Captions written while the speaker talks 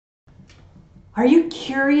Are you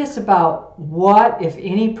curious about what, if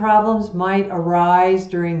any, problems might arise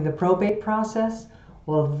during the probate process?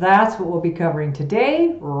 Well, that's what we'll be covering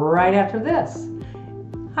today, right after this.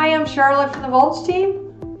 Hi, I'm Charlotte from the Volsch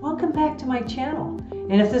team. Welcome back to my channel.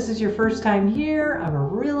 And if this is your first time here, I'm a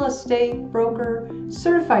real estate broker,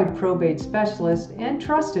 certified probate specialist, and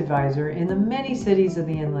trust advisor in the many cities of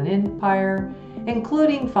the Inland Empire,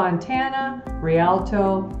 including Fontana,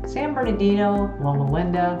 Rialto, San Bernardino, Loma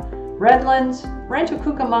Linda, Redlands, Rancho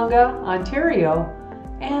Cucamonga, Ontario,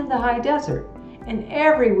 and the High Desert. And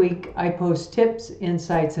every week I post tips,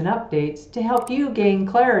 insights, and updates to help you gain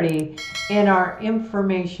clarity in our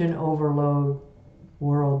information overload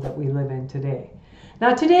world that we live in today.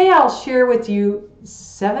 Now today I'll share with you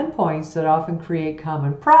 7 points that often create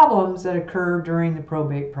common problems that occur during the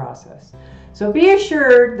probate process. So be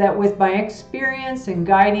assured that with my experience in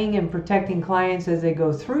guiding and protecting clients as they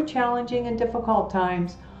go through challenging and difficult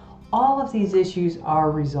times, all of these issues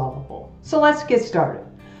are resolvable. So let's get started.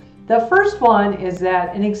 The first one is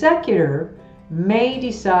that an executor may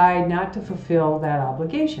decide not to fulfill that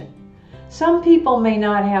obligation. Some people may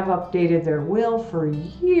not have updated their will for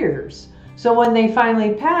years, so when they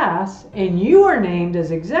finally pass and you are named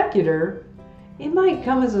as executor, it might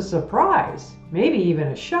come as a surprise, maybe even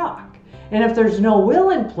a shock. And if there's no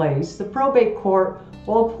will in place, the probate court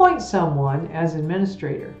will appoint someone as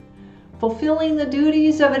administrator. Fulfilling the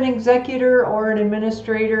duties of an executor or an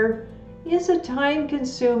administrator is a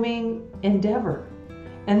time-consuming endeavor,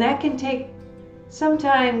 and that can take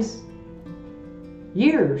sometimes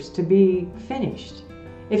years to be finished.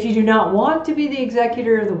 If you do not want to be the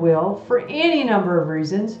executor of the will for any number of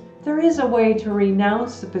reasons, there is a way to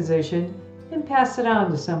renounce the position and pass it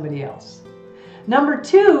on to somebody else. Number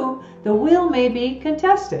 2, the will may be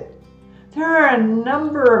contested. There are a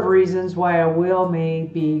number of reasons why a will may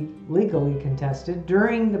be legally contested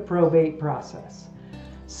during the probate process.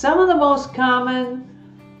 Some of the most common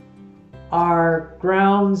are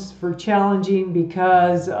grounds for challenging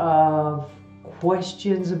because of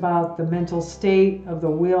questions about the mental state of the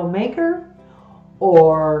will maker,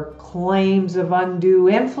 or claims of undue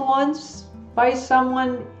influence by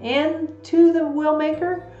someone into the will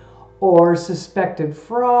maker, or suspected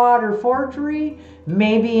fraud or forgery,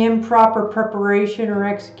 maybe improper preparation or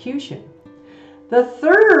execution. The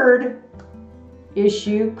third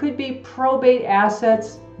issue could be probate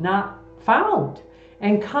assets not found.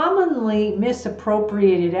 And commonly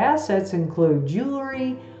misappropriated assets include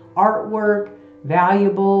jewelry, artwork,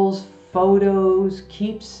 valuables, photos,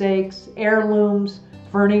 keepsakes, heirlooms,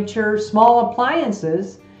 furniture, small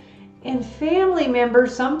appliances. And family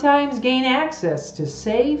members sometimes gain access to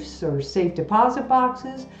safes or safe deposit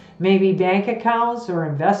boxes, maybe bank accounts or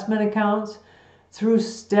investment accounts, through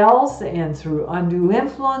stealth and through undue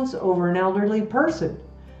influence over an elderly person.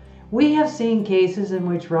 We have seen cases in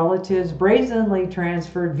which relatives brazenly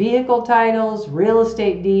transferred vehicle titles, real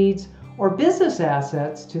estate deeds, or business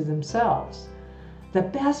assets to themselves. The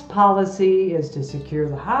best policy is to secure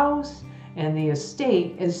the house and the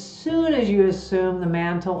estate as soon as you assume the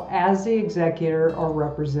mantle as the executor or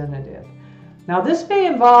representative. Now, this may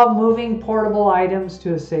involve moving portable items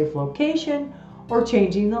to a safe location or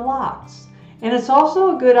changing the locks. And it's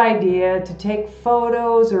also a good idea to take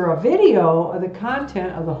photos or a video of the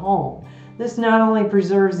content of the home. This not only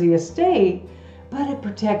preserves the estate, but it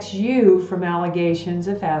protects you from allegations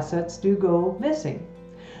if assets do go missing.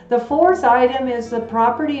 The fourth item is the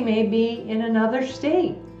property may be in another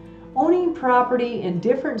state. Owning property in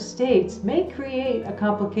different states may create a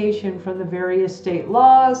complication from the various state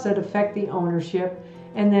laws that affect the ownership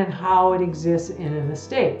and then how it exists in an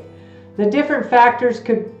estate. The different factors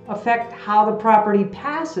could affect how the property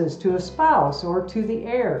passes to a spouse or to the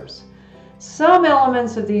heirs. Some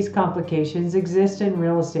elements of these complications exist in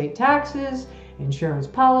real estate taxes, insurance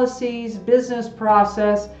policies, business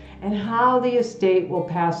process, and how the estate will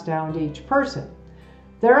pass down to each person.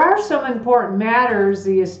 There are some important matters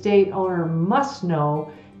the estate owner must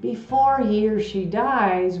know before he or she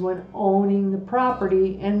dies when owning the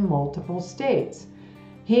property in multiple states.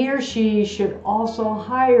 He or she should also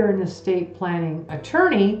hire an estate planning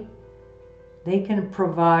attorney. They can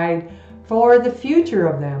provide for the future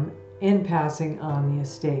of them in passing on the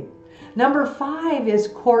estate. Number 5 is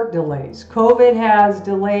court delays. COVID has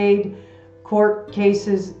delayed court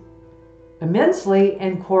cases immensely,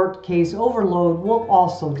 and court case overload will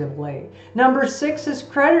also delay. Number 6 is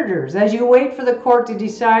creditors. As you wait for the court to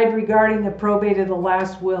decide regarding the probate of the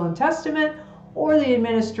last will and testament, or the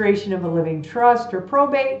administration of a living trust or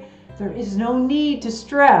probate, there is no need to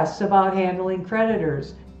stress about handling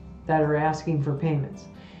creditors that are asking for payments.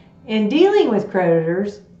 In dealing with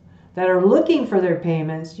creditors, that are looking for their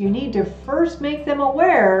payments, you need to first make them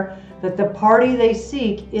aware that the party they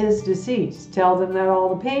seek is deceased. Tell them that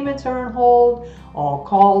all the payments are on hold, all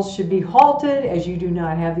calls should be halted, as you do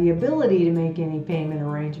not have the ability to make any payment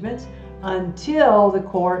arrangements until the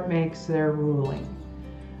court makes their ruling.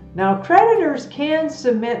 Now, creditors can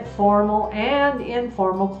submit formal and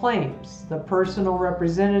informal claims. The personal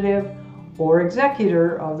representative or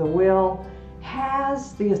executor of the will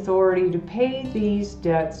has the authority to pay these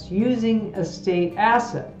debts using estate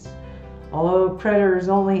assets. Although creditors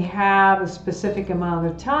only have a specific amount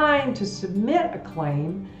of time to submit a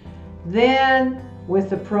claim, then with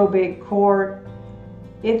the probate court,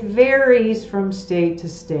 it varies from state to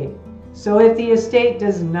state. So if the estate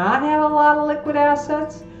does not have a lot of liquid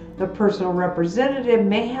assets, the personal representative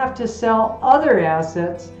may have to sell other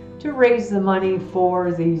assets to raise the money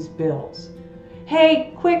for these bills.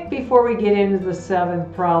 Hey, quick before we get into the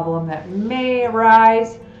seventh problem that may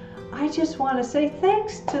arise, I just want to say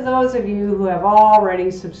thanks to those of you who have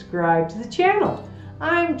already subscribed to the channel.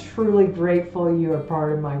 I'm truly grateful you are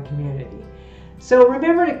part of my community. So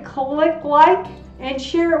remember to click like and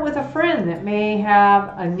share it with a friend that may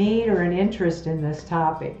have a need or an interest in this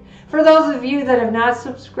topic. For those of you that have not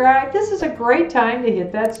subscribed, this is a great time to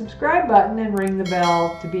hit that subscribe button and ring the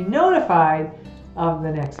bell to be notified of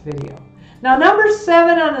the next video. Now, number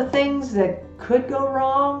 7 on the things that could go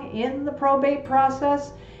wrong in the probate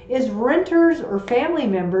process is renters or family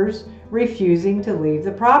members refusing to leave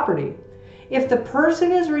the property. If the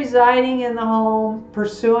person is residing in the home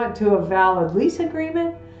pursuant to a valid lease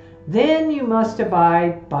agreement, then you must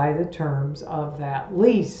abide by the terms of that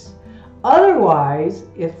lease. Otherwise,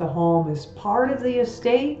 if the home is part of the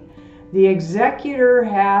estate, the executor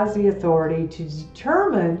has the authority to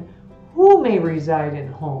determine who may reside in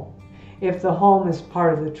the home. If the home is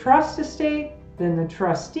part of the trust estate, then the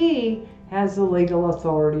trustee has the legal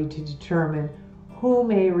authority to determine who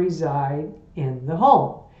may reside in the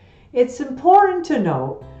home. It's important to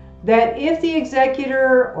note that if the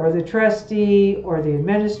executor or the trustee or the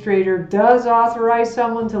administrator does authorize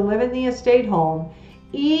someone to live in the estate home,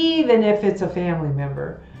 even if it's a family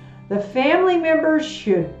member, the family member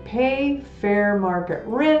should pay fair market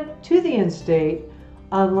rent to the estate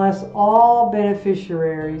unless all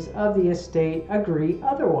beneficiaries of the estate agree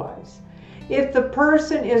otherwise. If the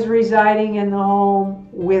person is residing in the home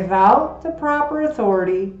without the proper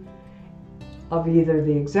authority of either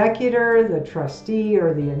the executor, the trustee,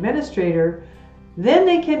 or the administrator, then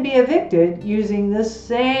they can be evicted using the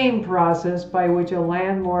same process by which a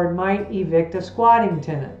landlord might evict a squatting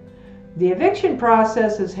tenant. The eviction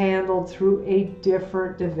process is handled through a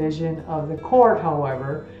different division of the court,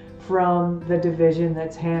 however, from the division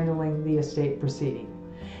that's handling the estate proceeding.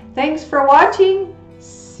 Thanks for watching.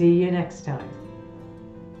 See you next time.